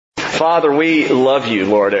Father, we love you,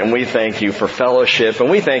 Lord, and we thank you for fellowship. And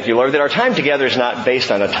we thank you, Lord, that our time together is not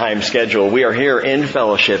based on a time schedule. We are here in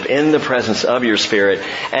fellowship, in the presence of your Spirit,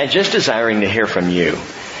 and just desiring to hear from you.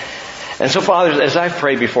 And so, Father, as I've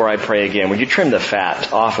prayed before I pray again, would you trim the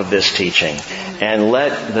fat off of this teaching and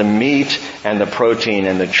let the meat and the protein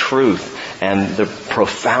and the truth and the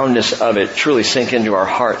profoundness of it truly sink into our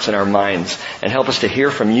hearts and our minds, and help us to hear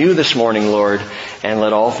from you this morning, Lord, and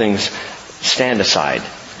let all things stand aside.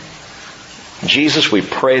 Jesus, we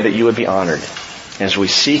pray that you would be honored as we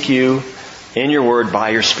seek you in your word by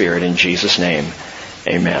your Spirit. In Jesus' name,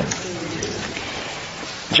 amen.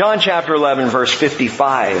 John chapter 11, verse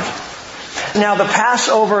 55. Now the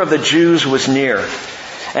Passover of the Jews was near,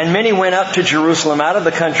 and many went up to Jerusalem out of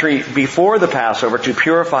the country before the Passover to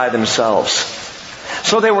purify themselves.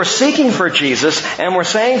 So they were seeking for Jesus and were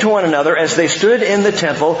saying to one another as they stood in the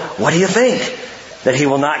temple, "What do you think? That he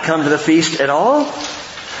will not come to the feast at all?"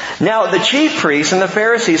 Now the chief priests and the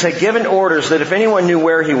Pharisees had given orders that if anyone knew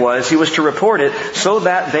where he was to report it so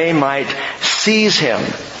that they might seize him.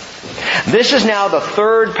 This is now the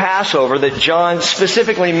third Passover that John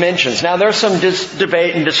specifically mentions. Now there's some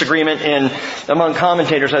debate and disagreement among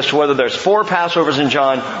commentators as to whether there's 4 Passovers in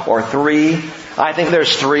John or 3. I think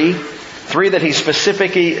there's 3. 3 that he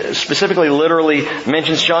specifically literally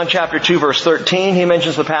mentions. John chapter 2 verse 13, he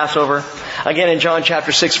mentions the Passover. Again in John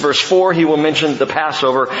chapter 6 verse 4, he will mention the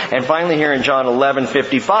Passover. And finally here in John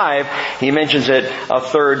 11:55, he mentions it a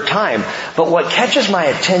third time. But what catches my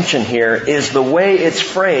attention here is the way it's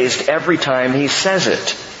phrased every time he says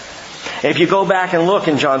it. If you go back and look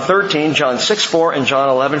in John 13, John 6:4, and John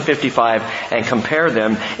 11:55 and compare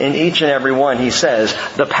them, in each and every one he says,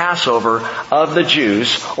 the Passover of the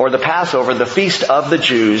Jews, or the Passover, the feast of the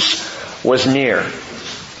Jews, was near.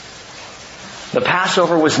 The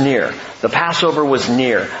Passover was near. The Passover was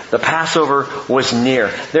near. The Passover was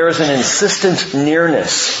near. There is an insistent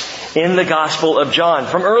nearness in the Gospel of John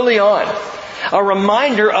from early on. A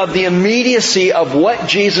reminder of the immediacy of what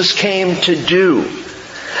Jesus came to do.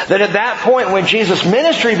 That at that point when Jesus'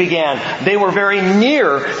 ministry began, they were very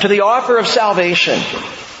near to the offer of salvation.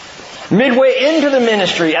 Midway into the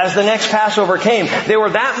ministry, as the next Passover came, they were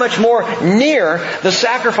that much more near the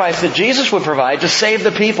sacrifice that Jesus would provide to save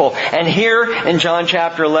the people. And here in John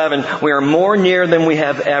chapter 11, we are more near than we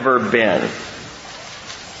have ever been.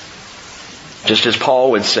 Just as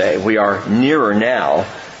Paul would say, we are nearer now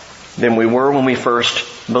than we were when we first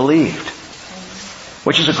believed.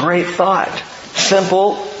 Which is a great thought.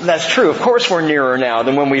 Simple, that's true. Of course we're nearer now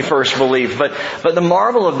than when we first believed. But the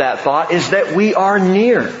marvel of that thought is that we are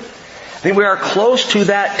near. That we are close to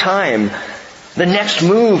that time. The next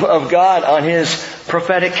move of God on His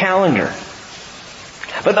prophetic calendar.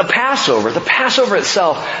 But the Passover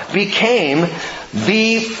itself became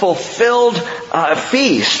the fulfilled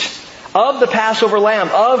feast of the Passover lamb,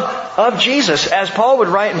 of Jesus. As Paul would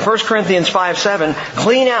write in 1 Corinthians 5:7,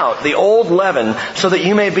 clean out the old leaven so that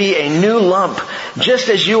you may be a new lump, just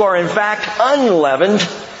as you are in fact unleavened,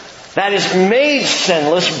 that is made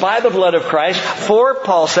sinless by the blood of Christ. For,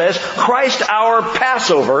 Paul says, Christ our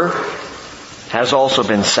Passover has also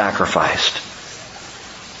been sacrificed.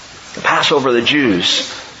 The Passover of the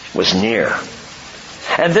Jews was near.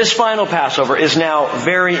 And this final Passover is now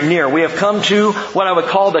very near. We have come to what I would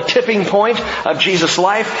call the tipping point of Jesus'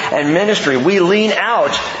 life and ministry. We lean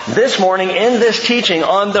out this morning in this teaching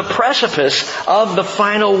on the precipice of the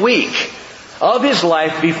final week of His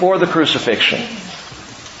life before the crucifixion.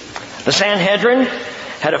 The Sanhedrin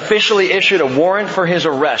had officially issued a warrant for His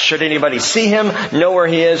arrest. Should anybody see Him, know where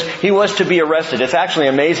He is, He was to be arrested. It's actually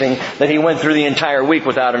amazing that He went through the entire week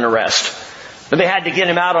without an arrest. But they had to get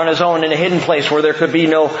Him out on His own in a hidden place where there could be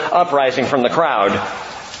no uprising from the crowd.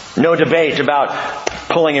 No debate about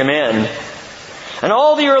pulling Him in. And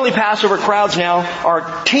all the early Passover crowds now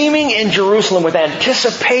are teeming in Jerusalem with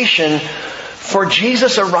anticipation for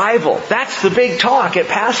Jesus' arrival. That's the big talk at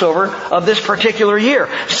Passover of this particular year.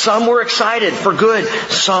 Some were excited for good,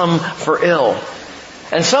 some for ill.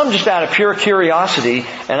 And some just out of pure curiosity,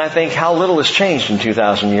 and I think how little has changed in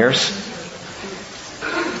 2,000 years.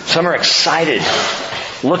 Some are excited,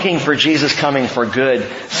 looking for Jesus coming for good,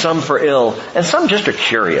 some for ill, and some just are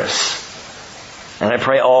curious. And I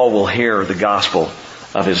pray all will hear the gospel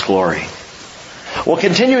of His glory. Well,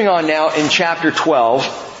 continuing on now in chapter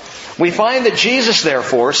 12, we find that Jesus,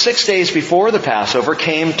 therefore, 6 days before the Passover,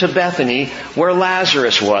 came to Bethany, where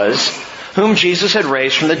Lazarus was, whom Jesus had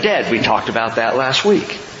raised from the dead. We talked about that last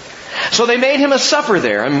week. So they made Him a supper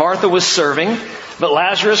there, and Martha was serving, but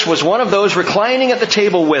Lazarus was one of those reclining at the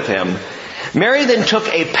table with Him. Mary then took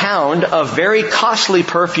a pound of very costly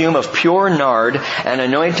perfume of pure nard and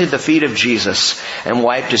anointed the feet of Jesus and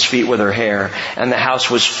wiped his feet with her hair. And the house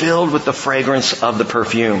was filled with the fragrance of the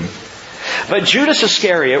perfume. But Judas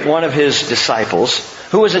Iscariot, one of his disciples,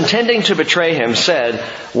 who was intending to betray him, said,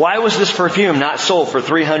 "Why was this perfume not sold for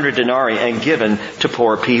 300 denarii and given to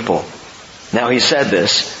poor people?" Now he said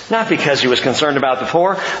this, not because he was concerned about the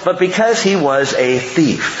poor, but because he was a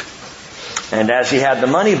thief. And as he had the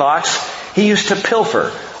money box, he used to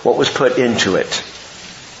pilfer what was put into it.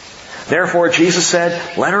 Therefore Jesus said,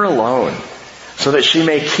 "Let her alone, so that she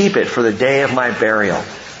may keep it for the day of my burial.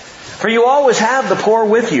 For you always have the poor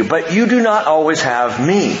with you, but you do not always have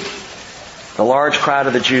me." The large crowd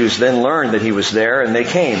of the Jews then learned that he was there, and they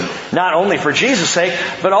came, not only for Jesus' sake,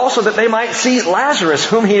 but also that they might see Lazarus,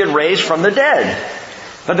 whom he had raised from the dead.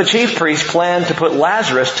 But the chief priests planned to put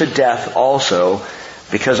Lazarus to death also,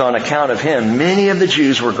 because on account of him, many of the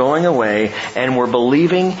Jews were going away and were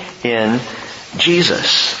believing in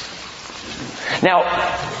Jesus. Now,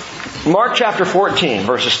 Mark chapter 14,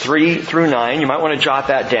 verses 3 through 9, you might want to jot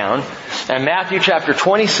that down. And Matthew chapter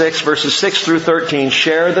 26, verses 6 through 13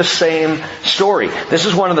 share the same story. This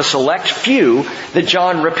is one of the select few that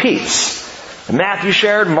John repeats. Matthew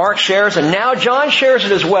shared, Mark shares, and now John shares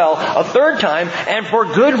it as well, a third time, and for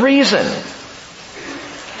good reason.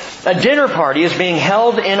 A dinner party is being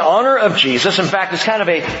held in honor of Jesus. In fact, it's kind of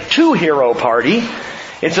a two-hero party.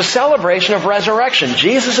 It's a celebration of resurrection.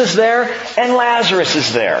 Jesus is there and Lazarus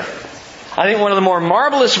is there. I think one of the more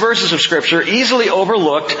marvelous verses of Scripture, easily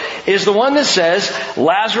overlooked, is the one that says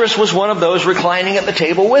Lazarus was one of those reclining at the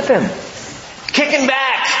table with him. Kicking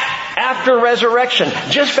back after resurrection.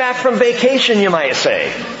 Just back from vacation, you might say.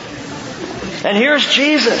 And here's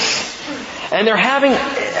Jesus. And they're having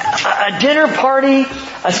a dinner party,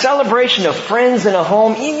 a celebration of friends in a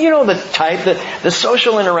home. You know the type, the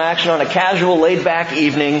social interaction on a casual, laid-back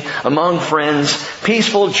evening among friends.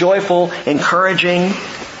 Peaceful, joyful, encouraging.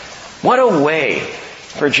 What a way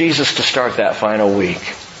for Jesus to start that final week.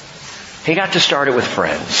 He got to start it with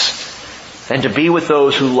friends. And to be with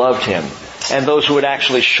those who loved Him. And those who would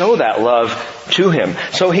actually show that love to Him.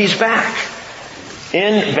 So He's back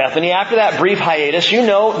in Bethany. After that brief hiatus, you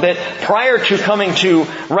know that prior to coming to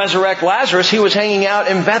resurrect Lazarus, He was hanging out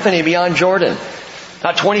in Bethany beyond Jordan.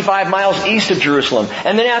 About 25 miles east of Jerusalem.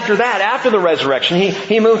 And then after that, after the resurrection,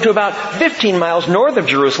 He moved to about 15 miles north of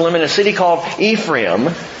Jerusalem in a city called Ephraim.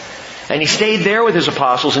 And He stayed there with His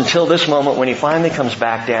apostles until this moment when He finally comes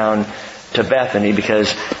back down to Bethany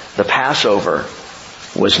because the Passover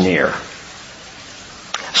was near.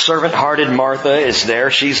 Servant-hearted Martha is there.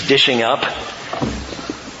 She's dishing up.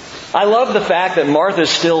 I love the fact that Martha's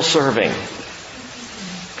still serving.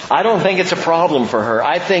 I don't think it's a problem for her.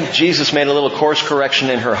 I think Jesus made a little course correction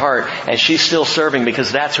in her heart and she's still serving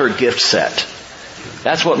because that's her gift set.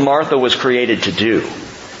 That's what Martha was created to do.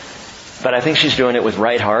 But I think she's doing it with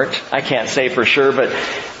right heart. I can't say for sure, but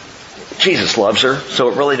Jesus loves her, so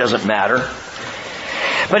it really doesn't matter.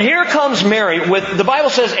 But here comes Mary with, the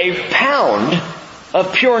Bible says, a pound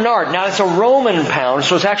of pure nard. Now it's a Roman pound,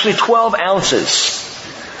 so it's actually 12 ounces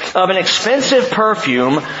of an expensive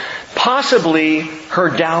perfume, possibly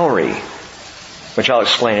her dowry, which I'll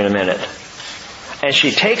explain in a minute. And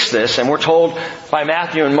she takes this, and we're told by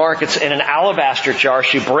Matthew and Mark, it's in an alabaster jar.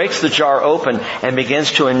 She breaks the jar open and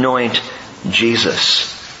begins to anoint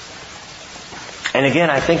Jesus. And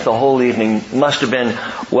again, I think the whole evening must have been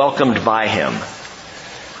welcomed by Him.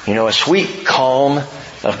 You know, a sweet calm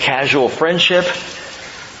of casual friendship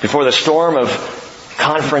before the storm of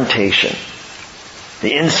confrontation.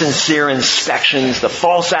 The insincere inspections, the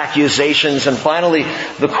false accusations, and finally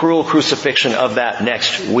the cruel crucifixion of that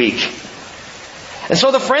next week. And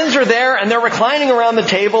so the friends are there and they're reclining around the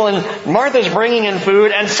table and Martha's bringing in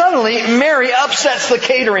food and suddenly Mary upsets the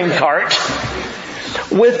catering cart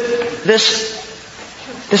with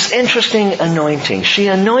this interesting anointing. She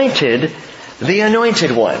anointed the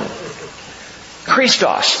Anointed One.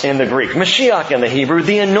 Christos in the Greek, Mashiach in the Hebrew,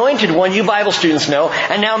 the Anointed One, you Bible students know.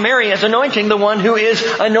 And now Mary is anointing the one who is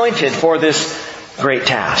anointed for this great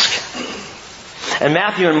task. And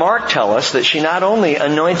Matthew and Mark tell us that she not only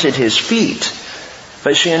anointed His feet,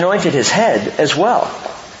 but she anointed His head as well.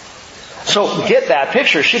 So get that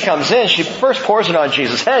picture. She comes in, she first pours it on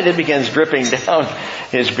Jesus' head, it begins dripping down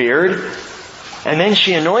His beard. And then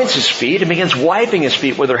she anoints His feet and begins wiping His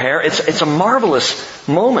feet with her hair. It's a marvelous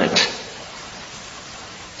moment.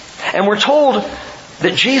 And we're told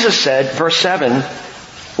that Jesus said, verse 7,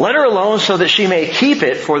 "Let her alone so that she may keep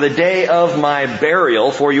it for the day of my burial,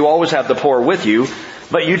 for you always have the poor with you,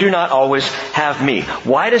 but you do not always have me."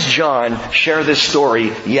 Why does John share this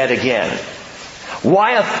story yet again?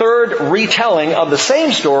 Why a third retelling of the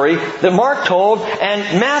same story that Mark told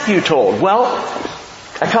and Matthew told? Well,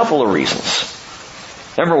 a couple of reasons.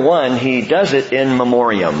 Number one, he does it in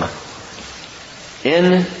memoriam.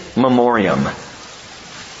 In memoriam.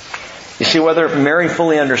 You see, whether Mary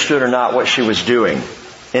fully understood or not what she was doing,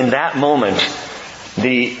 in that moment,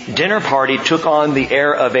 the dinner party took on the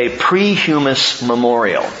air of a prehumous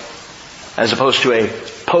memorial, as opposed to a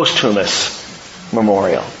posthumous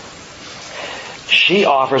memorial. She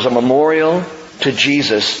offers a memorial to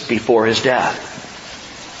Jesus before His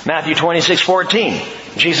death. Matthew 26:14.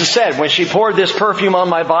 Jesus said, when she poured this perfume on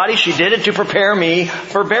my body, she did it to prepare me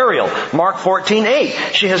for burial. Mark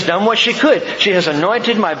 14:8. She has done what she could. She has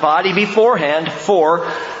anointed my body beforehand for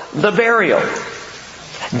the burial.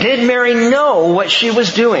 Did Mary know what she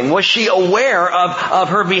was doing? Was she aware of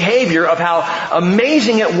her behavior, of how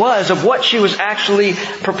amazing it was, of what she was actually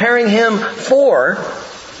preparing Him for?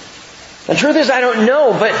 The truth is, I don't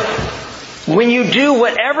know, but when you do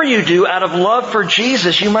whatever you do out of love for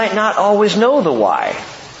Jesus, you might not always know the why.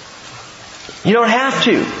 You don't have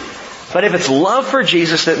to. But if it's love for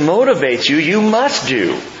Jesus that motivates you, you must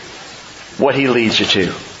do what He leads you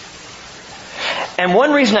to. And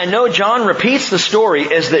one reason I know John repeats the story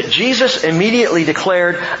is that Jesus immediately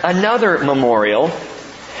declared another memorial.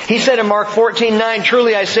 He said in Mark 14:9,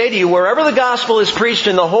 truly I say to you, wherever the gospel is preached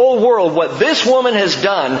in the whole world, what this woman has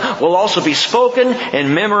done will also be spoken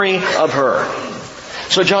in memory of her.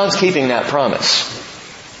 So John's keeping that promise.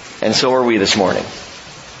 And so are we this morning.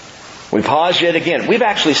 We pause yet again. We've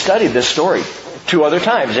actually studied this story 2 other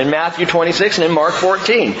times, in Matthew 26 and in Mark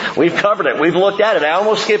 14. We've covered it. We've looked at it. I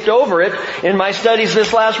almost skipped over it in my studies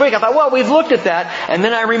this last week. I thought, well, we've looked at that. And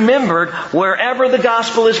then I remembered, wherever the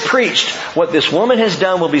gospel is preached, what this woman has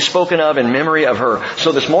done will be spoken of in memory of her.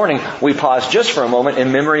 So this morning, we pause just for a moment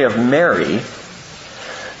in memory of Mary,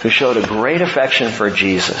 who showed a great affection for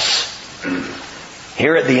Jesus.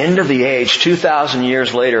 Here at the end of the age, 2,000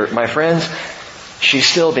 years later, my friends, she's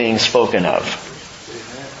still being spoken of.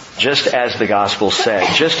 Just as the gospel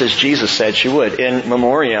said, just as Jesus said she would, in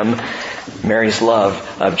memoriam, Mary's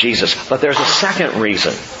love of Jesus. But there's a second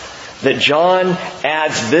reason that John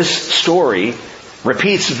adds this story,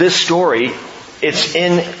 repeats this story. It's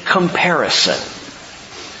in comparison.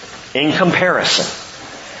 In comparison.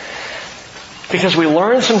 Because we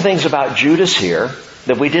learn some things about Judas here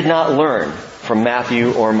that we did not learn from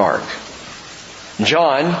Matthew or Mark.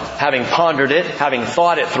 John, having pondered it, having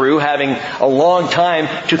thought it through, having a long time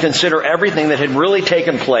to consider everything that had really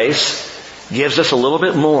taken place, gives us a little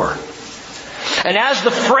bit more. And as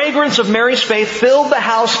the fragrance of Mary's faith filled the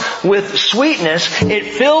house with sweetness, it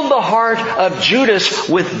filled the heart of Judas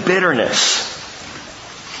with bitterness.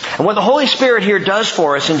 And what the Holy Spirit here does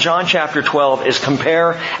for us in John chapter 12 is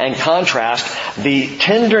compare and contrast the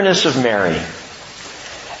tenderness of Mary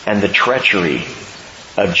and the treachery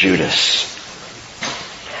of Judas.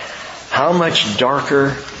 How much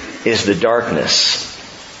darker is the darkness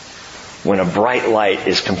when a bright light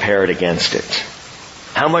is compared against it?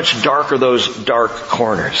 How much darker those dark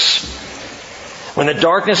corners? When the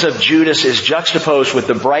darkness of Judas is juxtaposed with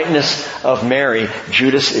the brightness of Mary,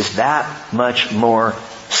 Judas is that much more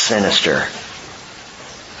sinister.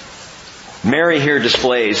 Mary here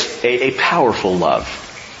displays a powerful love.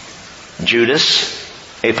 Judas,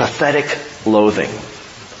 a pathetic loathing.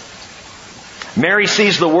 Mary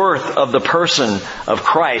sees the worth of the person of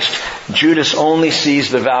Christ. Judas only sees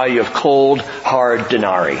the value of cold, hard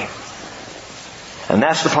denarii. And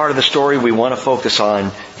that's the part of the story we want to focus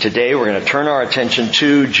on today. We're going to turn our attention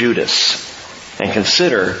to Judas and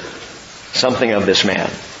consider something of this man.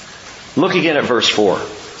 Look again at verse 4.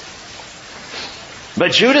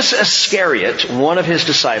 But Judas Iscariot, one of his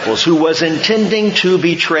disciples, who was intending to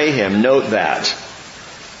betray him, note that.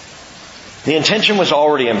 The intention was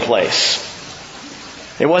already in place.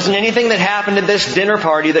 It wasn't anything that happened at this dinner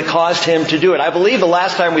party that caused him to do it. I believe the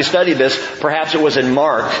last time we studied this, perhaps it was in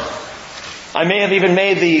Mark, I may have even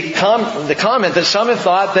made the comment that some have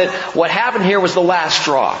thought that what happened here was the last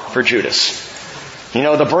straw for Judas. You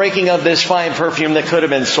know, the breaking of this fine perfume that could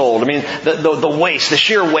have been sold. I mean, the waste, the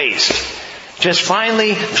sheer waste, just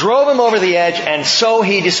finally drove him over the edge, and so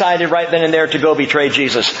he decided right then and there to go betray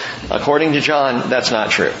Jesus. According to John, that's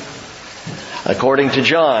not true. According to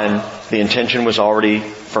John, the intention was already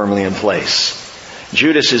firmly in place.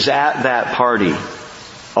 Judas is at that party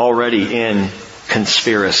already in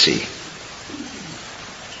conspiracy.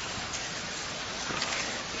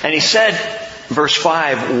 And he said, verse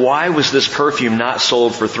 5, why was this perfume not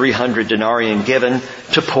sold for 300 denarii and given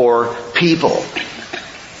to poor people?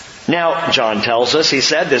 Now, John tells us he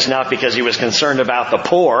said this not because he was concerned about the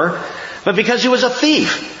poor, but because he was a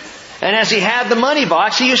thief. And as he had the money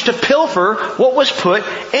box, he used to pilfer what was put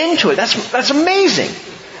into it. That's amazing.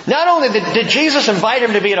 Not only did Jesus invite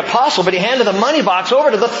him to be an apostle, but he handed the money box over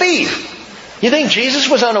to the thief. You think Jesus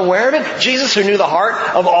was unaware of it? Jesus, who knew the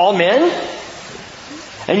heart of all men?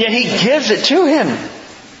 And yet he gives it to him.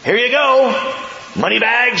 Here you go. Money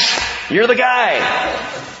bags. You're the guy.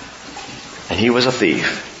 And he was a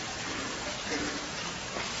thief.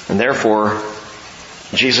 And therefore,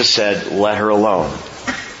 Jesus said, let her alone.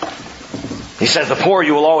 He says, the poor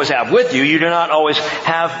you will always have with you. You do not always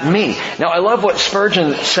have me. Now, I love what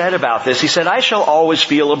Spurgeon said about this. He said, I shall always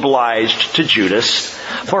feel obliged to Judas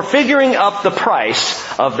for figuring up the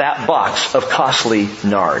price of that box of costly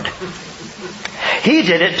nard. He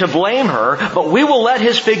did it to blame her, but we will let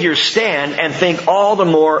his figure stand and think all the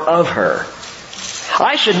more of her.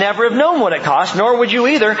 I should never have known what it cost, nor would you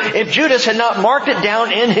either, if Judas had not marked it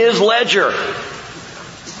down in his ledger.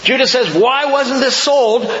 Judas says, why wasn't this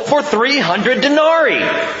sold for 300 denarii?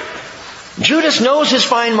 Judas knows his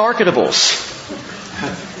fine marketables.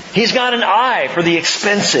 He's got an eye for the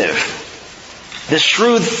expensive. The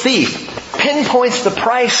shrewd thief pinpoints the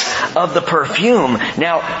price of the perfume.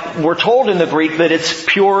 Now, we're told in the Greek that it's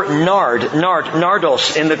pure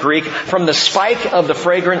nardos in the Greek, from the spike of the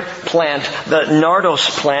fragrant plant, the nardos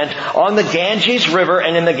plant, on the Ganges River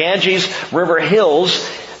and in the Ganges River hills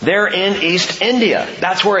there in East India.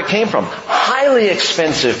 That's where it came from. Highly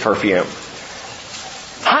expensive perfume.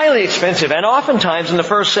 Highly expensive. And oftentimes in the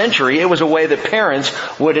first century, it was a way that parents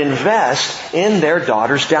would invest in their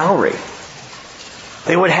daughter's dowry.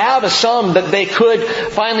 They would have a sum that they could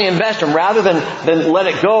finally invest in. Rather than let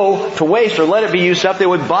it go to waste or let it be used up, they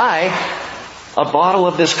would buy a bottle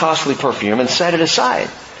of this costly perfume and set it aside.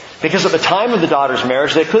 Because at the time of the daughter's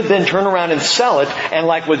marriage, they could then turn around and sell it, and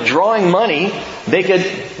like withdrawing money, they could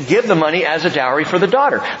give the money as a dowry for the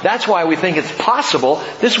daughter. That's why we think it's possible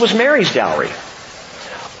this was Mary's dowry.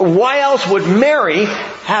 Why else would Mary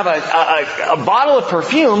have a bottle of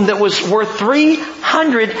perfume that was worth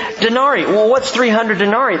 300 denarii? Well, what's 300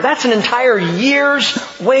 denarii? That's an entire year's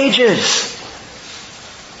wages.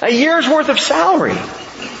 A year's worth of salary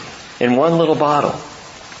in one little bottle.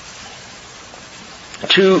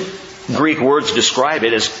 Two Greek words describe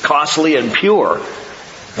it as costly and pure.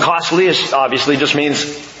 Costly is obviously just means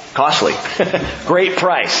costly. Great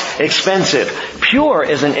price. Expensive. Pure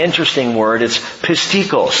is an interesting word. It's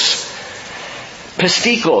pistikos.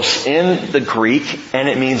 Pistikos in the Greek, and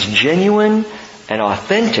it means genuine and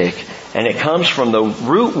authentic, and it comes from the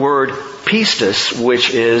root word pistis, which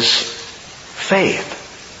is faith.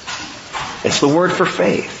 It's the word for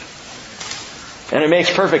faith. And it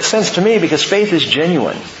makes perfect sense to me because faith is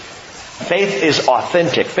genuine. Faith is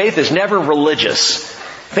authentic. Faith is never religious.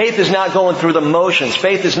 Faith is not going through the motions.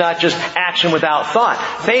 Faith is not just action without thought.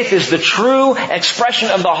 Faith is the true expression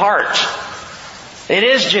of the heart. It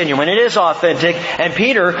is genuine. It is authentic. And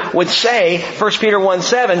Peter would say, 1 Peter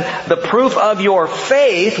 1:7, the proof of your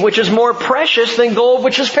faith, which is more precious than gold,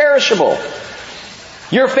 which is perishable.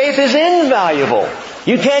 Your faith is invaluable.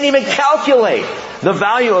 You can't even calculate the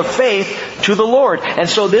value of faith to the Lord. And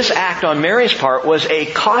so this act on Mary's part was a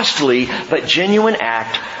costly but genuine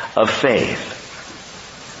act of faith.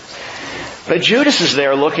 But Judas is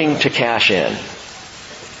there looking to cash in.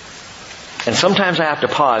 And sometimes I have to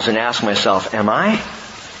pause and ask myself, am I?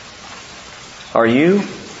 Are you?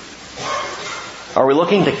 Are we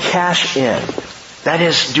looking to cash in? That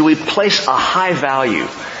is, do we place a high value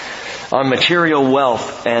on material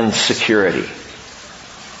wealth and security?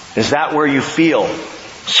 Is that where you feel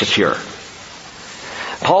secure?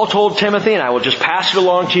 Paul told Timothy, and I will just pass it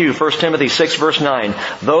along to you, 1 Timothy 6 verse 9,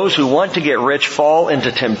 those who want to get rich fall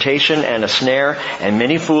into temptation and a snare and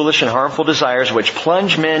many foolish and harmful desires which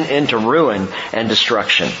plunge men into ruin and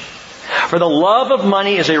destruction. For the love of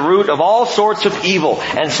money is a root of all sorts of evil,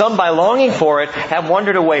 and some by longing for it have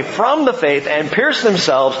wandered away from the faith and pierced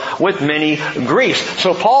themselves with many griefs.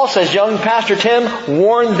 So Paul says, young Pastor Tim,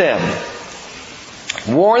 warn them.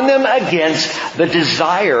 Warn them against the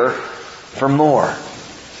desire for more.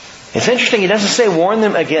 It's interesting, he doesn't say warn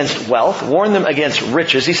them against wealth, warn them against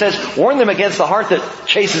riches. He says warn them against the heart that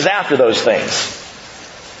chases after those things.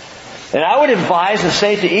 And I would advise and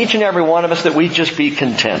say to each and every one of us that we just be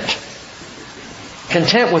content.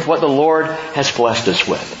 Content with what the Lord has blessed us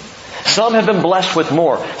with. Some have been blessed with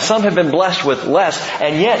more. Some have been blessed with less.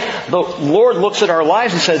 And yet the Lord looks at our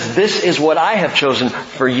lives and says, this is what I have chosen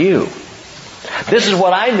for you. This is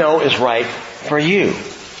what I know is right for you.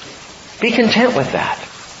 Be content with that.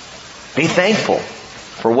 Be thankful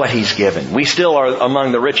for what He's given. We still are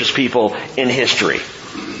among the richest people in history.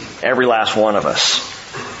 Every last one of us.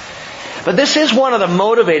 But this is one of the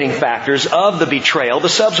motivating factors of the betrayal, the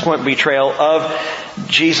subsequent betrayal of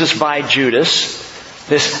Jesus by Judas.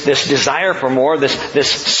 This desire for more,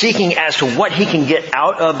 this seeking as to what he can get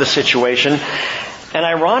out of the situation. And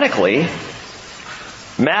ironically,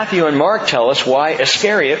 Matthew and Mark tell us why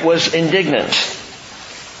Iscariot was indignant.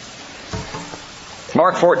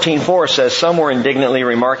 Mark 14:4 says, some were indignantly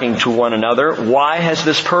remarking to one another, why has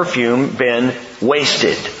this perfume been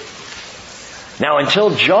wasted? Now,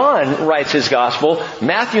 until John writes his gospel,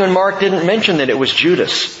 Matthew and Mark didn't mention that it was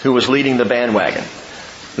Judas who was leading the bandwagon.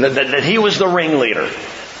 That he was the ringleader.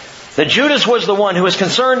 That Judas was the one who was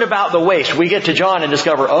concerned about the waste. We get to John and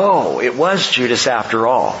discover, oh, it was Judas after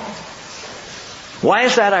all. Why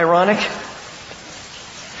is that ironic?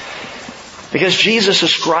 Because Jesus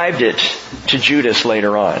ascribed it to Judas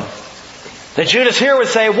later on. That Judas here would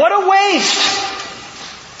say, what a waste!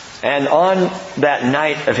 And on that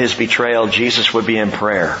night of his betrayal, Jesus would be in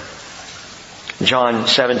prayer. John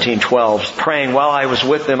 17:12, praying, while I was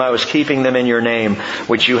with them, I was keeping them in your name,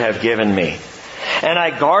 which you have given me. And I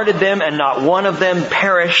guarded them, and not one of them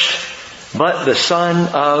perished, but the son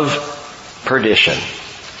of perdition.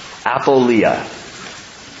 Apoleia.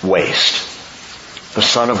 Waste. The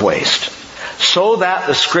son of waste. So that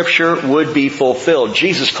the scripture would be fulfilled.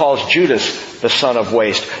 Jesus calls Judas the son of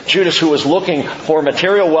waste. Judas, who was looking for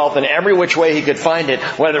material wealth in every which way he could find it,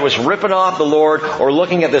 whether it was ripping off the Lord or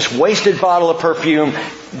looking at this wasted bottle of perfume,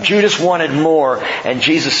 Judas wanted more. And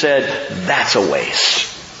Jesus said, that's a waste.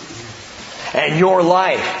 And your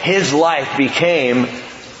life, his life, became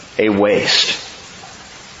a waste.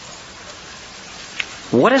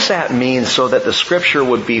 What does that mean, so that the scripture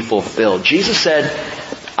would be fulfilled? Jesus said,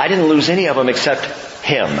 I didn't lose any of them except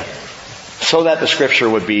him, so that the scripture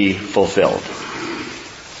would be fulfilled.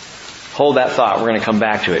 Hold that thought. We're going to come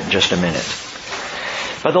back to it in just a minute.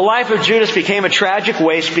 But the life of Judas became a tragic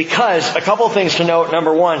waste because, a couple of things to note.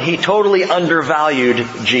 Number one, he totally undervalued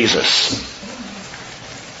Jesus.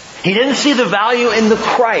 He didn't see the value in the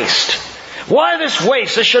Christ. Why this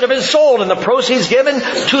waste? This should have been sold and the proceeds given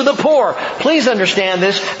to the poor. Please understand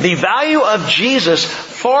this. The value of Jesus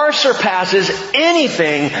far surpasses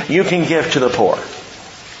anything you can give to the poor.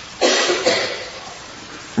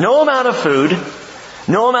 No amount of food,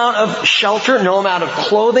 no amount of shelter, no amount of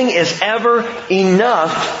clothing is ever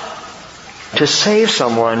enough to save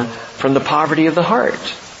someone from the poverty of the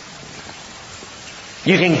heart.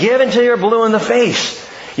 You can give until you're blue in the face.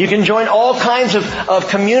 You can join all kinds of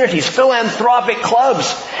communities, philanthropic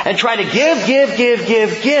clubs, and try to give.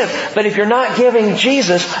 But if you're not giving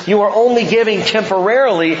Jesus, you are only giving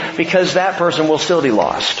temporarily, because that person will still be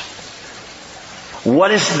lost.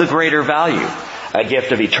 What is the greater value? A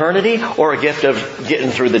gift of eternity or a gift of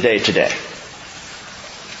getting through the day today?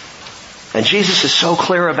 And Jesus is so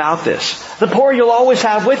clear about this. The poor you'll always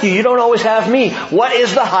have with you. You don't always have me. What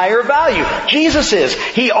is the higher value? Jesus is.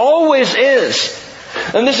 He always is.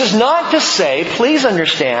 And this is not to say, please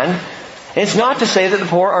understand, it's not to say that the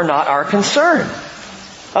poor are not our concern.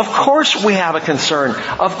 Of course we have a concern.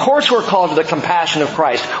 Of course we're called to the compassion of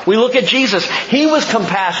Christ. We look at Jesus. He was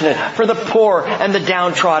compassionate for the poor and the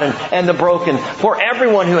downtrodden and the broken, for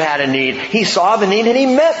everyone who had a need. He saw the need and He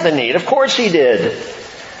met the need. Of course He did.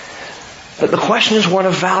 But the question is one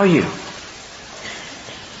of value.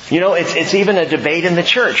 You know, it's even a debate in the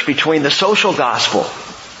church between the social gospel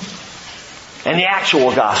and the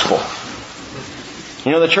actual gospel.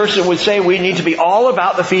 You know, the church that would say we need to be all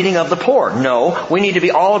about the feeding of the poor. No, we need to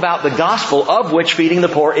be all about the gospel, of which feeding the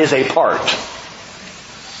poor is a part.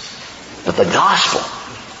 But the gospel,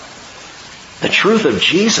 the truth of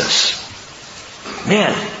Jesus,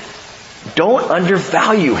 man, don't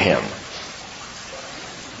undervalue Him.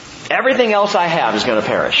 Everything else I have is going to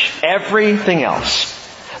perish. Everything else.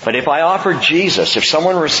 But if I offer Jesus, if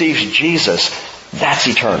someone receives Jesus, that's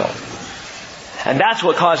eternal. And that's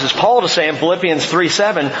what causes Paul to say in Philippians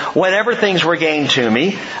 3:7, whatever things were gained to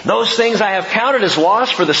me, those things I have counted as loss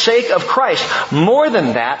for the sake of Christ. More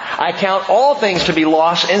than that, I count all things to be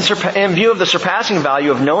lost in view of the surpassing value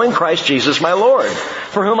of knowing Christ Jesus my Lord,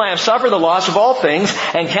 for whom I have suffered the loss of all things,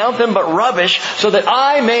 and count them but rubbish, so that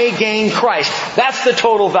I may gain Christ. That's the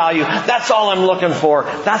total value. That's all I'm looking for.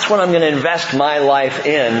 That's what I'm going to invest my life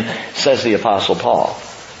in, says the Apostle Paul.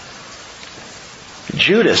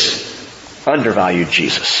 Judas undervalued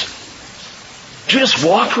Jesus. Judas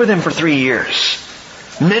walked with Him for 3 years,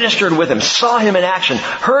 ministered with Him, saw Him in action,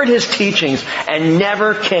 heard His teachings, and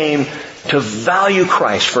never came to value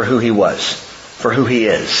Christ for who He was, for who He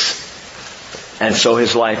is. And so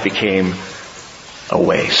his life became a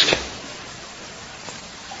waste.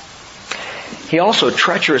 He also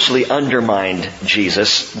treacherously undermined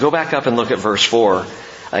Jesus. Go back up and look at verse 4.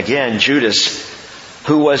 Again, Judas,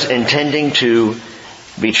 who was intending to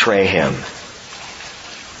betray him.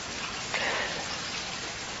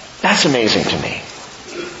 That's amazing to me.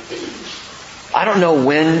 I don't know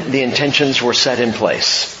when the intentions were set in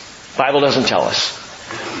place. The Bible doesn't tell us.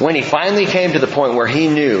 When he finally came to the point where he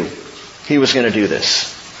knew he was going to do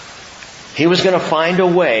this. He was going to find a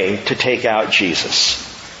way to take out Jesus.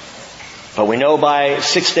 But we know by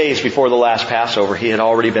 6 days before the last Passover, he had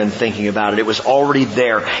already been thinking about it. It was already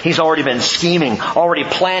there. He's already been scheming, already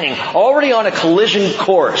planning, already on a collision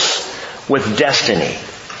course with destiny.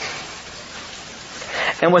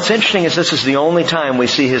 And what's interesting is this is the only time we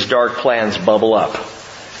see his dark plans bubble up.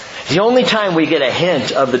 The only time we get a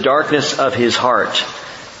hint of the darkness of his heart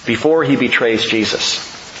before he betrays Jesus.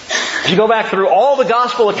 If you go back through all the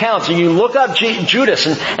gospel accounts and you look up Judas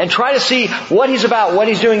and try to see what he's about, what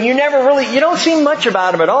he's doing, you don't see much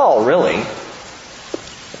about him at all, really.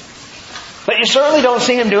 But you certainly don't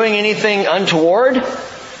see him doing anything untoward,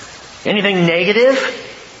 anything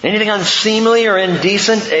negative, anything unseemly or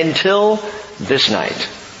indecent until this night.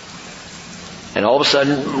 And all of a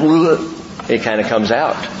sudden, it kind of comes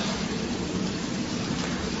out.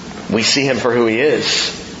 We see him for who he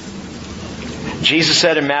is. Jesus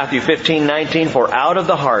said in Matthew 15:19, "For out of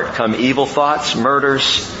the heart come evil thoughts,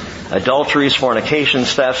 murders, adulteries,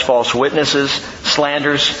 fornications, thefts, false witnesses,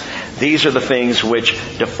 slanders. These are the things which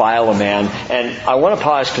defile a man." And I want to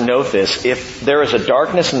pause to note this. If there is a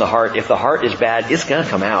darkness in the heart, if the heart is bad, it's going to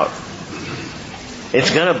come out. It's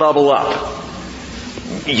going to bubble up.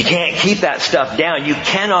 You can't keep that stuff down. You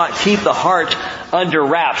cannot keep the heart under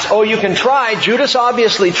wraps. Oh, you can try. Judas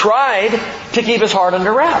obviously tried to keep his heart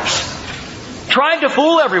under wraps. Tried to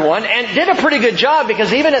fool everyone and did a pretty good job,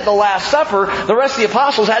 because even at the Last Supper, the rest of the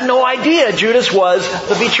apostles had no idea Judas was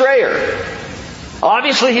the betrayer.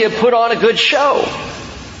 Obviously, he had put on a good show.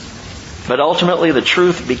 But ultimately, the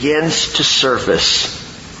truth begins to surface.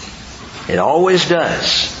 It always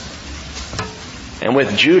does. And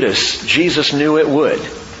with Judas, Jesus knew it would.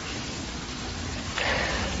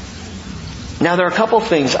 Now, there are a couple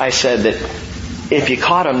things I said that if you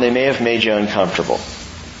caught them, they may have made you uncomfortable.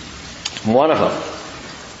 One of them,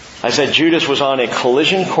 I said Judas was on a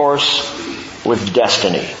collision course with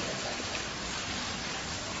destiny.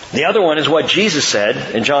 The other one is what Jesus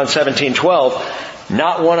said in John 17:12,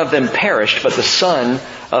 "Not one of them perished, but the son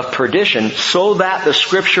of perdition, so that the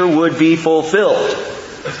scripture would be fulfilled."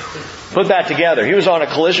 Put that together. He was on a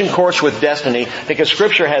collision course with destiny because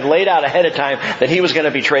Scripture had laid out ahead of time that he was going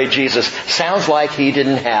to betray Jesus. Sounds like he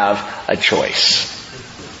didn't have a choice.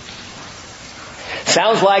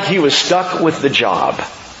 Sounds like he was stuck with the job.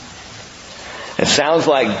 It sounds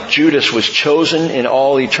like Judas was chosen in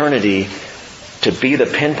all eternity to be the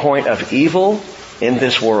pinpoint of evil in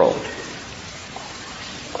this world.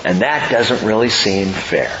 And that doesn't really seem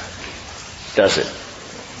fair, does it?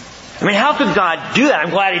 I mean, how could God do that? I'm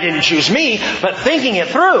glad He didn't choose me, but thinking it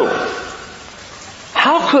through,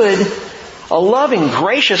 how could a loving,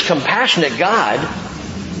 gracious, compassionate God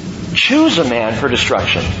choose a man for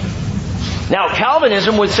destruction? Now,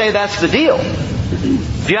 Calvinism would say that's the deal.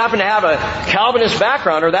 If you happen to have a Calvinist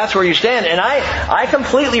background, or that's where you stand, and I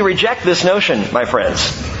completely reject this notion, my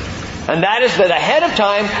friends. And that is that ahead of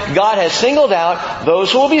time, God has singled out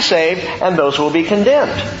those who will be saved and those who will be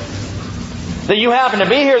condemned. That you happen to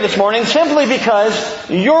be here this morning simply because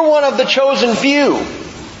you're one of the chosen few.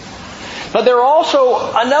 But there are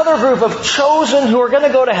also another group of chosen who are going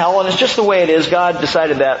to go to hell, and it's just the way it is. God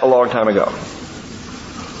decided that a long time ago.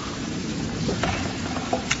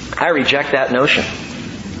 I reject that notion.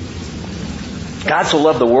 God so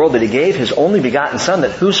loved the world that He gave His only begotten Son,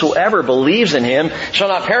 that whosoever believes in Him shall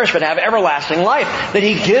not perish but have everlasting life. That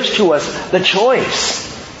He gives to us the choice.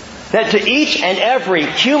 That to each and every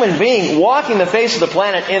human being walking the face of the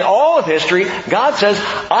planet in all of history, God says,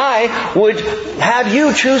 I would have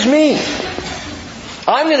you choose me.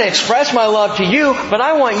 I'm going to express my love to you, but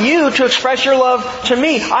I want you to express your love to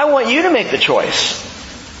me. I want you to make the choice.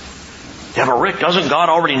 Yeah, but Rick, doesn't God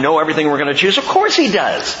already know everything we're going to choose? Of course He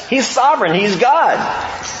does. He's sovereign. He's God.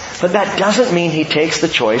 But that doesn't mean He takes the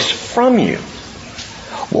choice from you.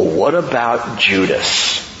 Well, what about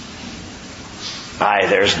Judas? Aye,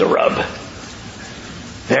 there's the rub.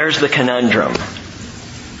 There's the conundrum.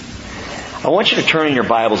 I want you to turn in your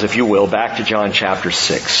Bibles, if you will, back to John chapter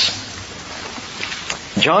 6.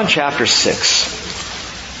 John chapter 6.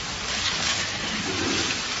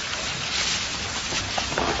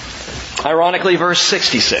 Ironically, verse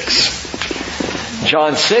 66.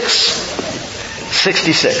 John 6,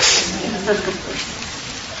 66.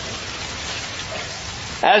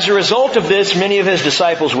 As a result of this, many of his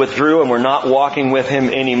disciples withdrew and were not walking with him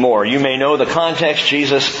anymore. You may know the context.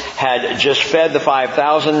 Jesus had just fed the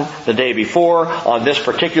 5,000 the day before. On this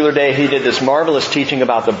particular day, he did this marvelous teaching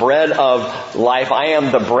about the bread of life. I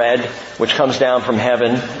am the bread which comes down from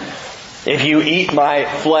heaven. If you eat my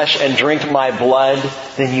flesh and drink my blood,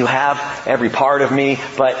 then you have every part of me.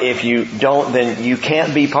 But if you don't, then you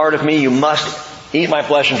can't be part of me. You must eat my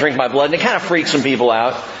flesh and drink my blood. And it kind of freaks some people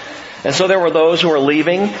out. And so there were those who were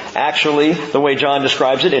leaving, actually, the way John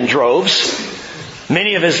describes it, in droves.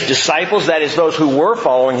 Many of his disciples, that is those who were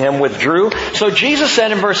following him, withdrew. So Jesus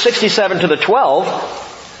said in verse 67 to the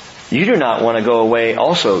 12, "You do not want to go away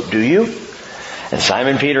also, do you?" And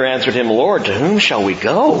Simon Peter answered him, "Lord, to whom shall we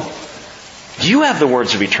go? You have the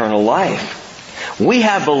words of eternal life. We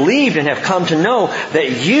have believed and have come to know that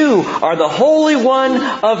you are the Holy One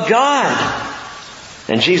of God."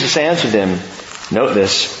 And Jesus answered them, note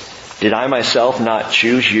this, "Did I myself not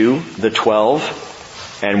choose you, the 12,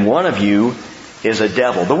 and one of you is a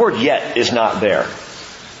devil?" The word "yet" is not there.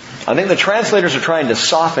 I think the translators are trying to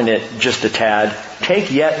soften it just a tad.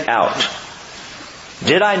 Take "yet" out.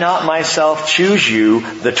 "Did I not myself choose you,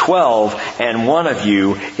 the 12, and one of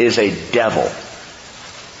you is a devil?"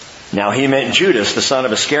 Now he meant Judas, the son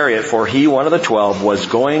of Iscariot, for he, one of the 12, was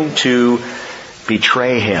going to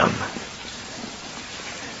betray him.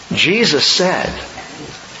 Jesus said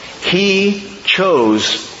he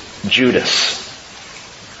chose Judas.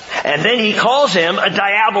 And then he calls him a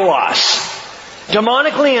diabolos.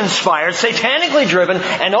 Demonically inspired, satanically driven,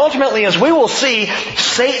 and ultimately, as we will see,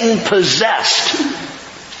 Satan-possessed.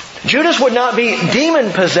 Judas would not be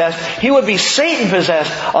demon-possessed. He would be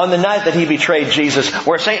Satan-possessed on the night that he betrayed Jesus,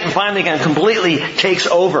 where Satan finally and completely takes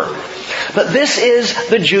over. But this is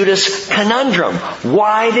the Judas conundrum.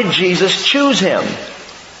 Why did Jesus choose him?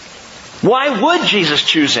 Why would Jesus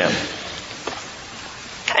choose him?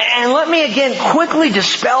 And let me again quickly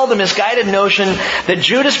dispel the misguided notion that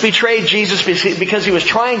Judas betrayed Jesus because he was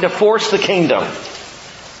trying to force the kingdom.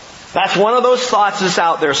 That's one of those thoughts that's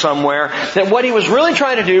out there somewhere, that what he was really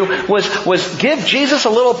trying to do was give Jesus a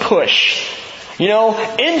little push,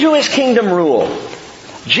 into his kingdom rule.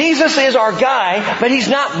 Jesus is our guy, but he's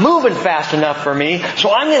not moving fast enough for me,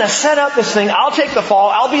 so I'm going to set up this thing. I'll take the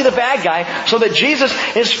fall. I'll be the bad guy, so that Jesus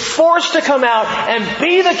is forced to come out and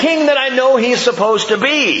be the king that I know he's supposed to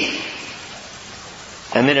be.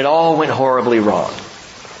 And then it all went horribly wrong.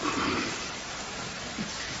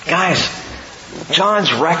 Guys,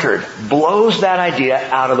 John's record blows that idea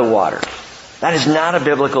out of the water. That is not a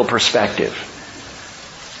biblical perspective.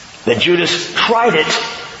 That Judas tried it,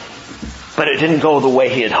 but it didn't go the way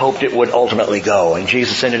he had hoped it would ultimately go. And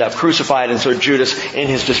Jesus ended up crucified, and so Judas, in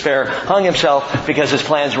his despair, hung himself because his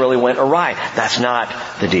plans really went awry. That's not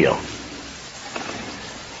the deal.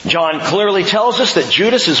 John clearly tells us that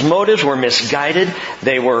Judas's motives were misguided.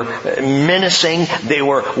 They were menacing. They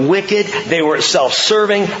were wicked. They were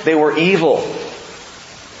self-serving. They were evil.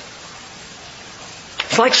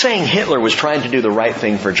 It's like saying Hitler was trying to do the right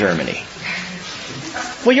thing for Germany.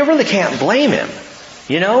 Well, you really can't blame him.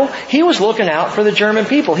 He was looking out for the German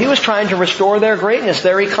people. He was trying to restore their greatness,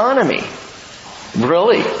 their economy.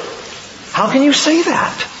 Really? How can you say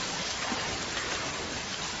that?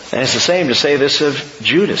 And it's the same to say this of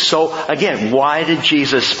Judas. So again, why did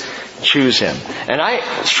Jesus choose him? And I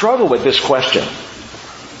struggle with this question.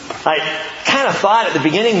 I kind of thought at the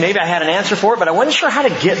beginning maybe I had an answer for it, but I wasn't sure how to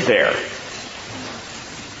get there.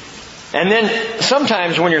 And then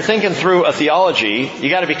sometimes when you're thinking through a theology, you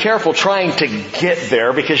got to be careful trying to get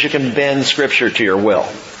there because you can bend Scripture to your will.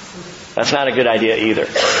 That's not a good idea either.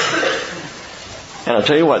 And I'll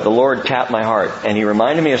tell you what, the Lord tapped my heart and He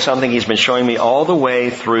reminded me of something He's been showing me all the way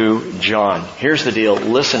through John. Here's the deal.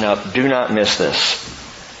 Listen up. Do not miss this.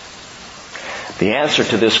 The answer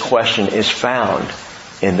to this question is found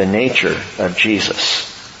in the nature of Jesus.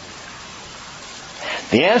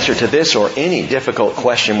 The answer to this or any difficult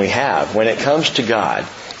question we have when it comes to God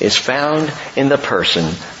is found in the person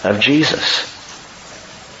of Jesus.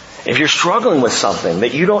 If you're struggling with something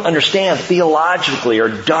that you don't understand theologically or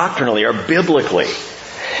doctrinally or biblically,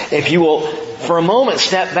 if you will, for a moment,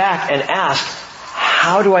 step back and ask,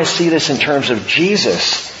 how do I see this in terms of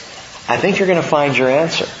Jesus? I think you're going to find your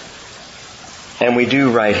answer. And we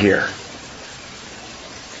do right here.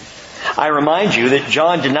 I remind you that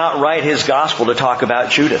John did not write his gospel to talk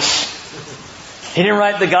about Judas. He didn't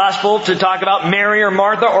write the gospel to talk about Mary or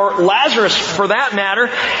Martha or Lazarus for that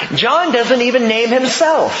matter. John doesn't even name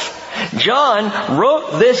himself. John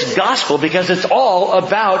wrote this gospel because it's all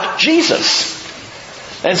about Jesus.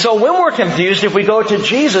 And so when we're confused, if we go to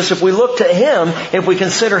Jesus, if we look to Him, if we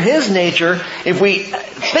consider His nature, if we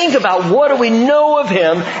think about what do we know of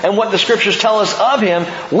Him and what the Scriptures tell us of Him,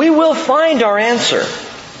 we will find our answer.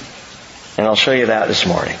 And I'll show you that this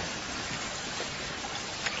morning.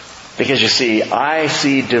 Because you see, I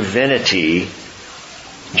see divinity,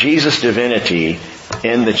 Jesus' divinity,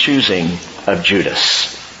 in the choosing of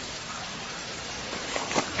Judas.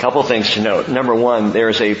 A couple things to note. Number one, there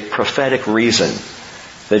is a prophetic reason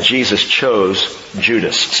that Jesus chose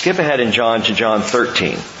Judas. Skip ahead in John to John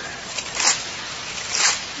 13.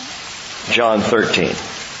 John 13.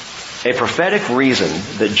 A prophetic reason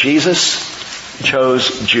that Jesus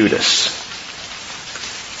chose Judas.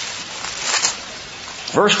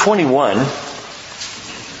 Verse 21,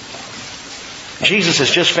 Jesus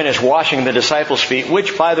has just finished washing the disciples' feet,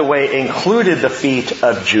 which, by the way, included the feet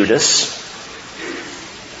of Judas.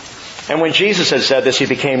 And when Jesus had said this, He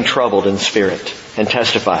became troubled in spirit and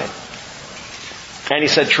testified. And He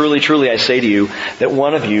said, "Truly, truly, I say to you that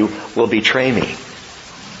one of you will betray me."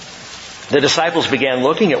 The disciples began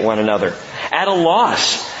looking at one another, at a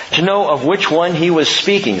loss to know of which one He was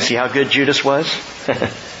speaking. See how good Judas was?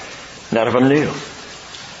 None of them knew.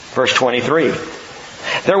 Verse 23.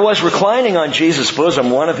 There was reclining on Jesus' bosom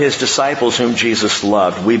one of His disciples whom Jesus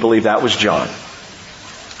loved. We believe that was John.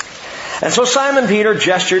 And so Simon Peter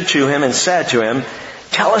gestured to Him and said to Him,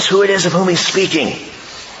 "Tell us who it is of whom He's speaking."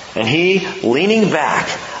 And He, leaning back,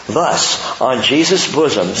 thus on Jesus'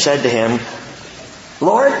 bosom, said to Him,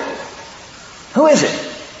 "Lord, who is it?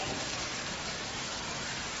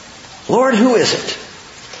 Lord, who is it?"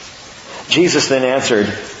 Jesus then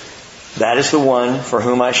answered, "That is the one for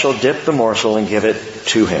whom I shall dip the morsel and give it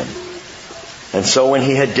to him." And so when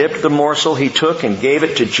He had dipped the morsel, He took and gave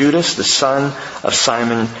it to Judas, the son of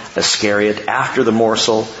Simon Iscariot. After the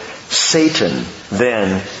morsel, Satan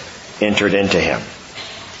then entered into him.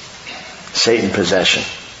 Satan possession.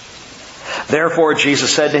 Therefore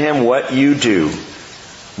Jesus said to him, "What you do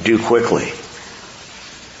quickly."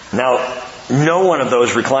 Now, no one of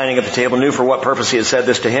those reclining at the table knew for what purpose He had said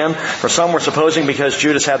this to him. For some were supposing because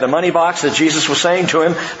Judas had the money box that Jesus was saying to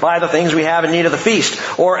him, "Buy the things we have in need of the feast,"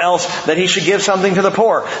 or else that He should give something to the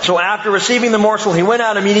poor. So after receiving the morsel, He went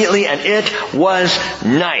out immediately, and it was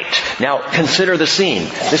night. Now consider the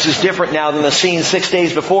scene. This is different now than the scene 6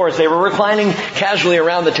 days before as they were reclining casually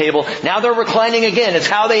around the table. Now they're reclining again. It's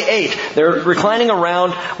how they ate. They're reclining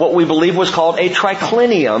around what we believe was called a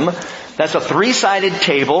triclinium. That's a 3-sided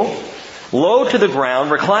table, low to the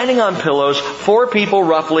ground, reclining on pillows, 4 people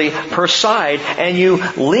roughly per side, and you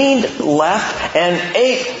leaned left and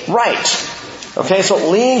ate right. Okay, so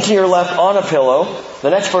leaning to your left on a pillow,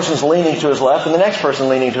 the next person's leaning to his left, and the next person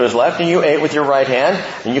leaning to his left, and you ate with your right hand,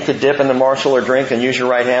 and you could dip in the morsel or drink and use your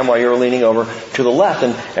right hand while you were leaning over to the left,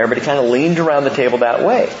 and everybody kind of leaned around the table that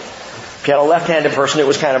way. If you had a left-handed person, it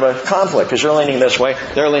was kind of a conflict, because you're leaning this way,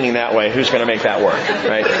 they're leaning that way. Who's going to make that work,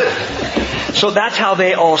 right? So that's how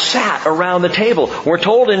they all sat around the table. We're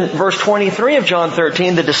told in verse 23 of John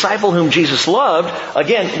 13, the disciple whom Jesus loved,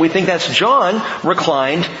 again, we think that's John,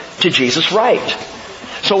 reclined to Jesus' right.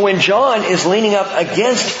 So when John is leaning up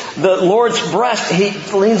against the Lord's breast, he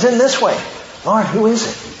leans in this way. "Lord, who is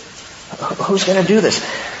it? Who's going to do this?"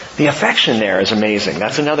 The affection there is amazing.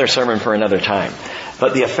 That's another sermon for another time.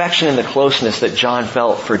 But the affection and the closeness that John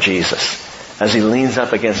felt for Jesus as he leans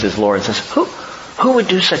up against his Lord and says, Who would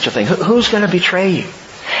do such a thing? Who's going to betray you?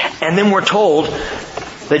 And then we're told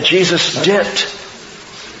that Jesus dipped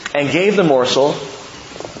and gave the morsel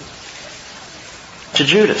to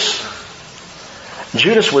Judas.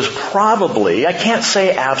 Judas was probably, I can't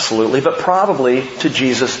say absolutely, but probably to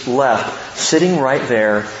Jesus' left, sitting right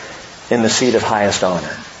there in the seat of highest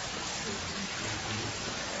honor.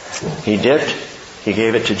 He dipped, He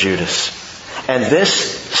gave it to Judas. And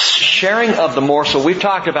this sharing of the morsel we've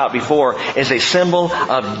talked about before is a symbol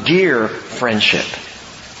of dear friendship.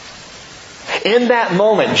 In that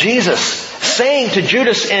moment, Jesus saying to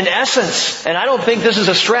Judas in essence, and I don't think this is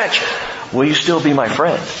a stretch, "Will you still be my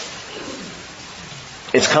friend?"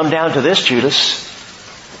 It's come down to this, Judas.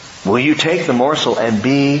 Will you take the morsel and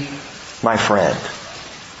be my friend?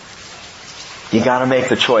 You got to make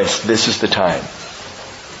the choice. This is the time.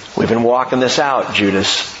 We've been walking this out,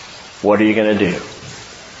 Judas. What are you going to do?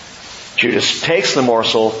 Judas takes the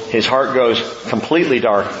morsel, his heart goes completely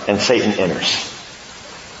dark, and Satan enters.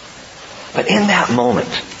 But in that moment,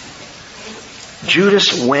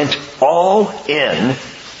 Judas went all in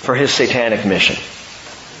for his satanic mission.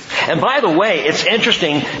 And by the way, it's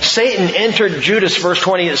interesting, Satan entered Judas, verse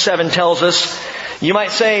 27 tells us. You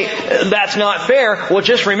might say, that's not fair. Well,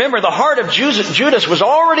 just remember, the heart of Judas was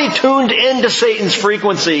already tuned into Satan's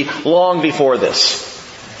frequency long before this.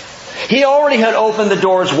 He already had opened the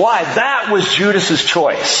doors wide. That was Judas's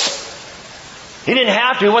choice. He didn't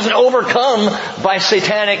have to. He wasn't overcome by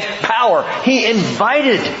satanic power. He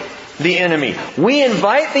invited the enemy. We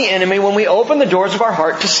invite the enemy when we open the doors of our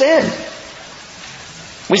heart to sin.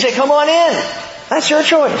 We say, come on in. That's your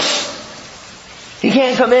choice. He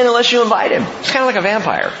can't come in unless you invite him. It's kind of like a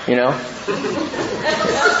vampire, you know.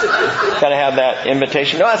 Got to have that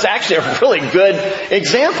invitation. No, that's actually a really good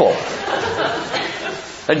example.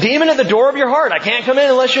 A demon at the door of your heart. I can't come in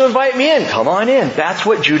unless you invite me in. Come on in. That's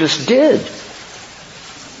what Judas did.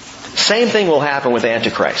 Same thing will happen with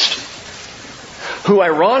Antichrist, who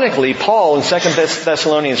ironically Paul in 2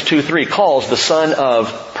 Thessalonians 2:3 calls the son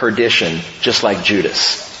of perdition, just like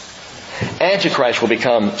Judas. Antichrist will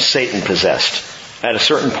become Satan possessed at a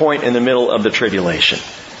certain point in the middle of the tribulation.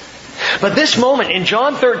 But this moment in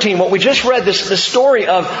John 13, what we just read, this story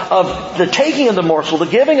of the taking of the morsel, the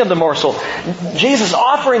giving of the morsel, Jesus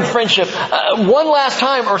offering friendship one last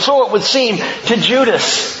time, or so it would seem, to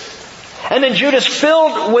Judas. And then Judas,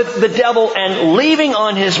 filled with the devil and leaving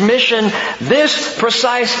on his mission, this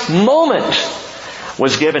precise moment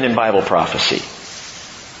was given in Bible prophecy.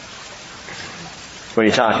 What are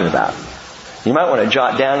you talking about? You might want to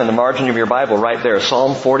jot down in the margin of your Bible right there,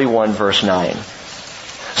 Psalm 41 verse 9.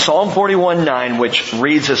 Psalm 41:9, which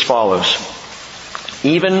reads as follows.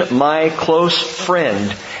 Even my close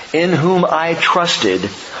friend, in whom I trusted,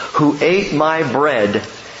 who ate my bread,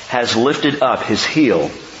 has lifted up his heel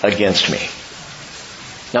against me.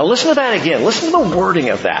 Now listen to that again. Listen to the wording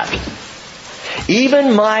of that.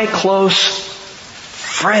 Even my close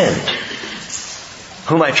friend,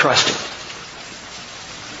 whom I trusted,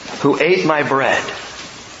 who ate my bread,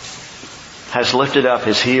 has lifted up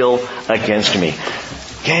his heel against me.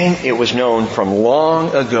 Gang, it was known from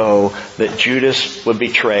long ago that Judas would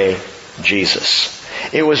betray Jesus.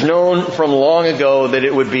 It was known from long ago that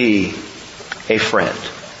it would be a friend.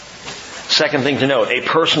 Second thing to note, a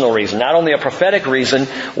personal reason. Not only a prophetic reason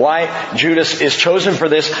why Judas is chosen for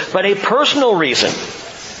this, but a personal reason.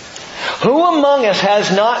 Who among us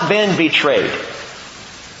has not been betrayed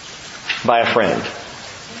by a friend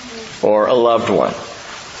or a loved one?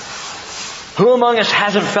 Who among us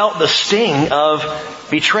hasn't felt the sting of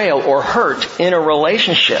betrayal or hurt in a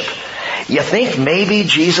relationship? You think maybe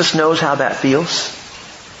Jesus knows how that feels?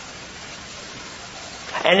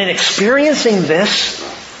 And in experiencing this,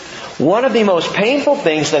 one of the most painful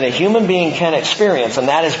things that a human being can experience, and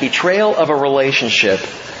that is betrayal of a relationship,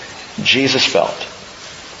 Jesus felt.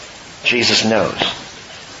 Jesus knows.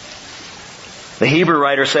 The Hebrew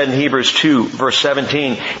writer said in Hebrews 2, verse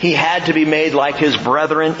 17, He had to be made like His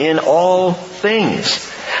brethren in all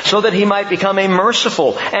things, so that He might become a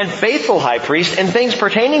merciful and faithful high priest in things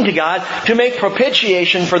pertaining to God, to make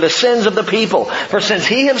propitiation for the sins of the people. For since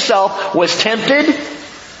He Himself was tempted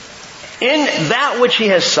in that which He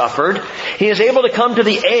has suffered, He is able to come to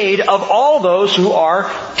the aid of all those who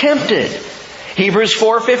are tempted. Hebrews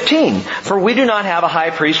 4:15, for we do not have a high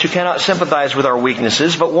priest who cannot sympathize with our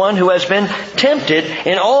weaknesses, but one who has been tempted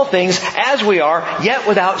in all things as we are, yet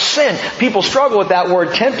without sin. People struggle with that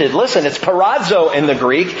word tempted. Listen, it's paradzo in the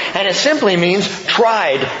Greek, and it simply means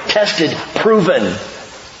tried, tested, proven.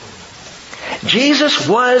 Jesus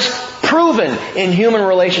was proven in human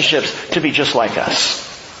relationships to be just like us.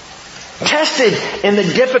 Tested in the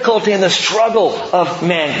difficulty and the struggle of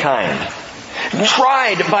mankind.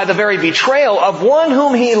 Tried by the very betrayal of one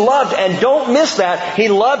whom He loved. And don't miss that, He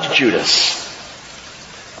loved Judas.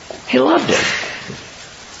 He loved him.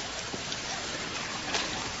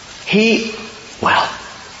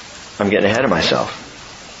 I'm getting ahead of myself.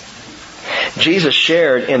 Jesus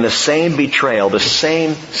shared in the same betrayal, the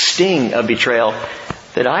same sting of betrayal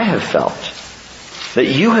that I have felt, that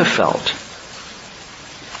you have felt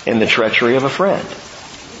in the treachery of a friend.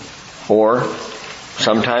 Or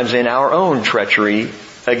sometimes in our own treachery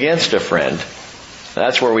against a friend.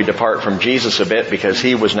 That's where we depart from Jesus a bit, because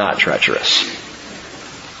He was not treacherous.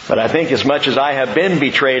 But I think as much as I have been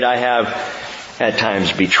betrayed, I have at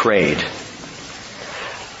times betrayed.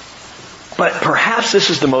 But perhaps this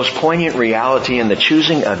is the most poignant reality in the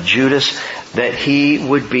choosing of Judas, that he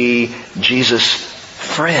would be Jesus'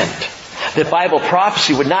 friend. That Bible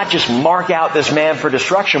prophecy would not just mark out this man for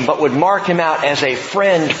destruction, but would mark him out as a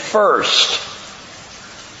friend first.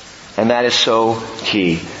 And that is so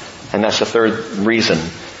key. And that's the third reason.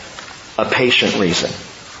 A patient reason.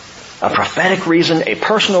 A prophetic reason, a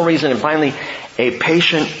personal reason, and finally, a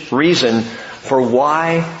patient reason for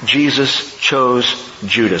why Jesus chose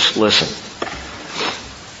Judas. Listen.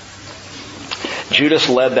 Judas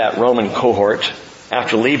led that Roman cohort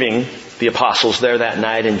after leaving the apostles there that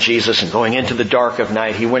night and Jesus and going into the dark of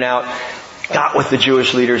night. He went out got with the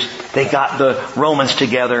Jewish leaders. They got the Romans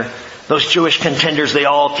together. Those Jewish contenders, they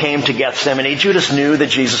all came to Gethsemane. Judas knew that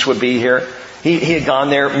Jesus would be here. He had gone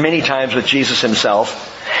there many times with Jesus himself.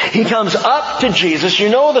 He comes up to Jesus. You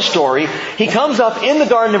know the story. He comes up in the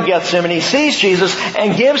Garden of Gethsemane, sees Jesus,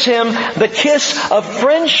 and gives him the kiss of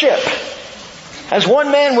friendship. As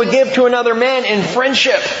one man would give to another man in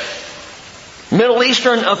friendship. Middle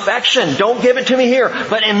Eastern affection. Don't give it to me here.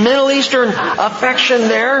 But in Middle Eastern affection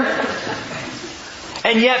there.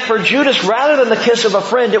 And yet for Judas, rather than the kiss of a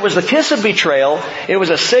friend, it was the kiss of betrayal. It was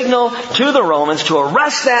a signal to the Romans to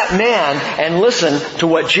arrest that man and listen to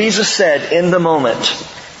what Jesus said in the moment.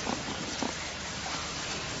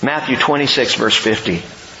 Matthew 26 verse 50.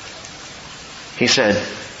 He said,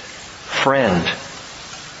 "Friend,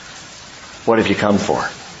 what have you come for?"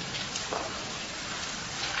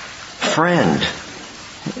 Friend,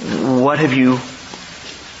 what have you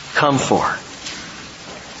come for?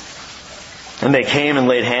 And they came and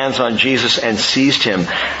laid hands on Jesus and seized him.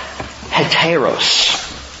 Heteros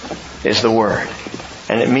is the word.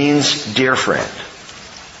 And it means dear friend.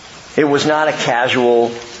 It was not a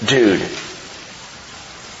casual dude.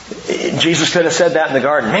 Jesus could have said that in the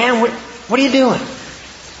garden. "Man, what are you doing?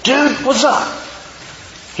 Dude, what's up?"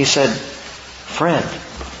 He said, "Friend."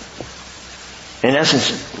 In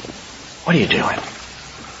essence, what are you doing?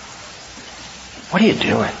 What are you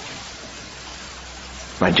doing?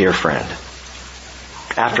 My dear friend.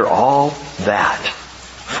 After all that,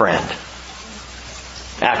 friend.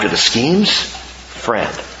 After the schemes,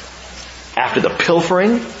 friend. After the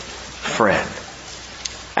pilfering, friend.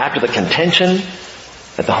 After the contention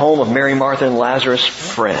at the home of Mary, Martha, and Lazarus,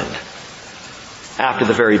 friend. After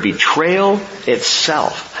the very betrayal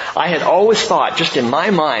itself. I had always thought, just in my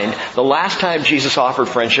mind, the last time Jesus offered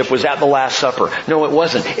friendship was at the Last Supper. No, it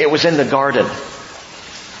wasn't. It was in the garden.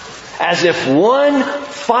 As if one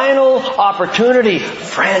final opportunity.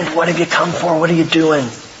 Friend, what have you come for? What are you doing?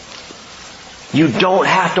 You don't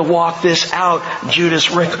have to walk this out, Judas.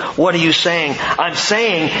 Rick, what are you saying? I'm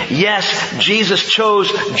saying, yes, Jesus chose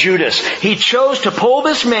Judas. He chose to pull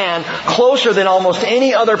this man closer than almost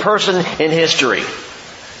any other person in history.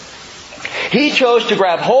 He chose to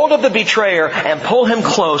grab hold of the betrayer and pull him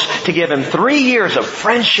close to give him 3 years of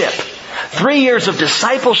friendship, 3 years of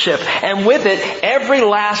discipleship, and with it, every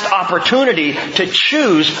last opportunity to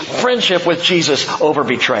choose friendship with Jesus over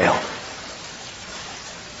betrayal.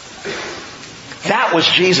 That was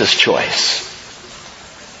Jesus' choice.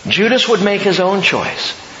 Judas would make his own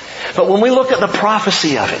choice. But when we look at the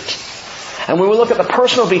prophecy of it, and when we look at the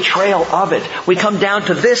personal betrayal of it, we come down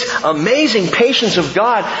to this amazing patience of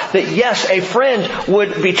God that yes, a friend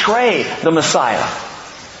would betray the Messiah.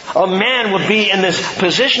 A man would be in this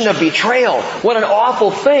position of betrayal. What an awful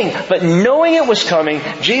thing. But knowing it was coming,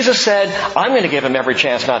 Jesus said, I'm going to give him every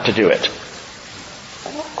chance not to do it.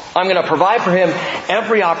 I'm going to provide for him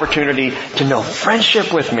every opportunity to know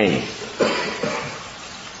friendship with me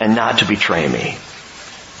and not to betray me.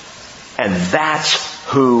 And that's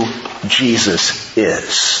who Jesus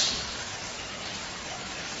is.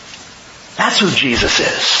 That's who Jesus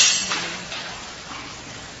is.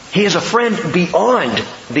 He is a friend beyond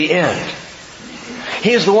the end.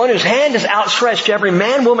 He is the one whose hand is outstretched to every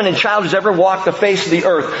man, woman, and child who's ever walked the face of the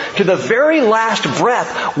earth. To the very last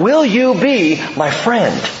breath, will you be my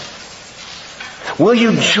friend? Will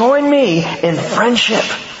you join me in friendship?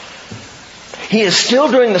 He is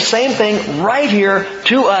still doing the same thing right here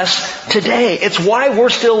to us today. It's why we're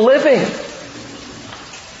still living.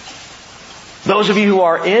 Those of you who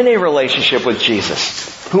are in a relationship with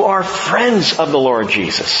Jesus, who are friends of the Lord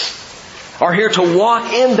Jesus, are here to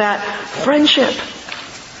walk in that friendship.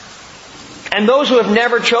 And those who have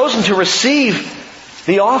never chosen to receive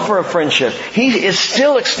the offer of friendship, He is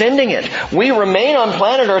still extending it. We remain on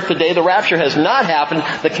planet Earth today. The rapture has not happened.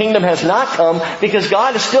 The kingdom has not come because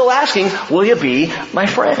God is still asking, will you be my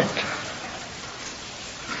friend?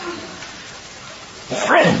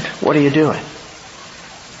 Friend, what are you doing?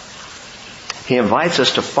 He invites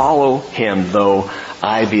us to follow Him, though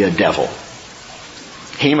I be a devil.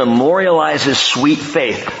 He memorializes sweet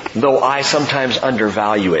faith, though I sometimes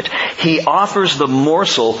undervalue it. He offers the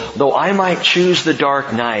morsel, though I might choose the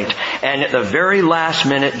dark night. And at the very last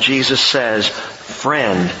minute, Jesus says,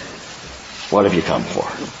 friend, what have you come for?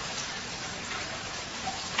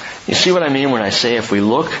 You see what I mean when I say if we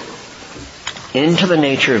look into the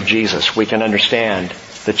nature of Jesus, we can understand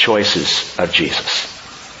the choices of Jesus.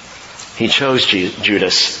 He chose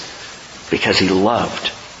Judas because He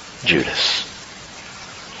loved Judas.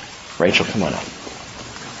 Rachel, come on up.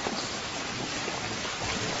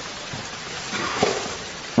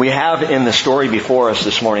 We have in the story before us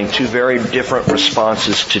this morning two very different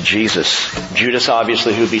responses to Jesus. Judas,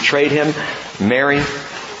 obviously, who betrayed him. Mary,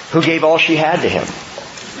 who gave all she had to him.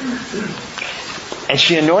 And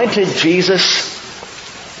she anointed Jesus,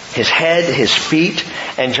 his head, his feet.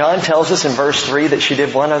 And John tells us in verse 3 that she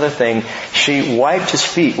did one other thing. She wiped his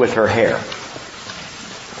feet with her hair.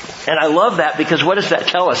 And I love that because what does that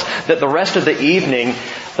tell us? That the rest of the evening,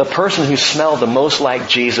 the person who smelled the most like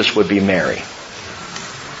Jesus would be Mary.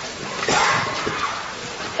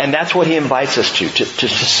 And that's what he invites us to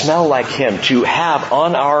smell like him, to have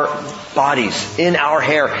on our bodies, in our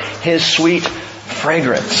hair, his sweet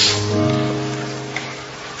fragrance.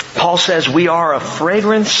 Paul says we are a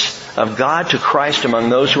fragrance of God to Christ among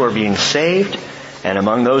those who are being saved and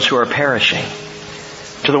among those who are perishing.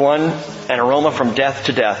 To the one, an aroma from death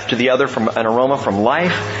to death. To the other, an aroma from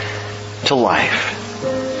life to life.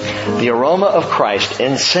 The aroma of Christ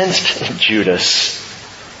incensed Judas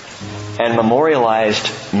and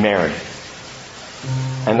memorialized Mary.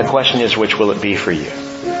 And the question is, which will it be for you?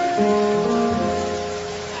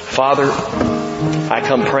 Father, I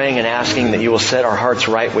come praying and asking that you will set our hearts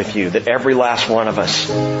right with you, that every last one of us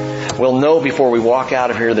will know before we walk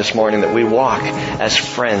out of here this morning that we walk as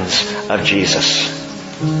friends of Jesus.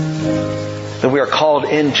 That we are called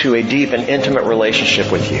into a deep and intimate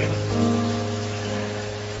relationship with you.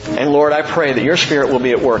 And Lord, I pray that your Spirit will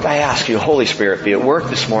be at work. I ask you, Holy Spirit, be at work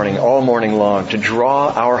this morning, all morning long, to draw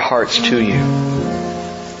our hearts to you.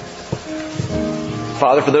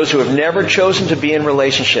 Father, for those who have never chosen to be in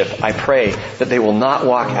relationship, I pray that they will not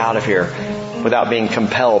walk out of here without being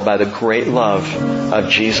compelled by the great love of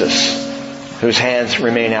Jesus, whose hands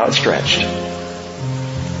remain outstretched.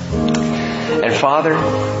 And Father,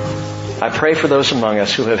 I pray for those among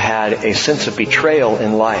us who have had a sense of betrayal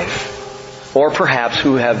in life, or perhaps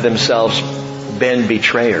who have themselves been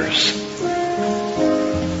betrayers.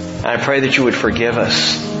 I pray that you would forgive us,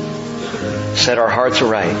 set our hearts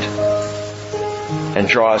aright, and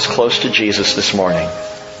draw us close to Jesus this morning.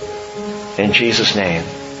 In Jesus' name,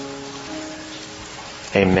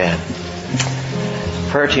 amen.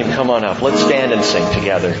 Prayer team, come on up. Let's stand and sing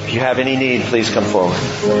together. If you have any need, please come forward.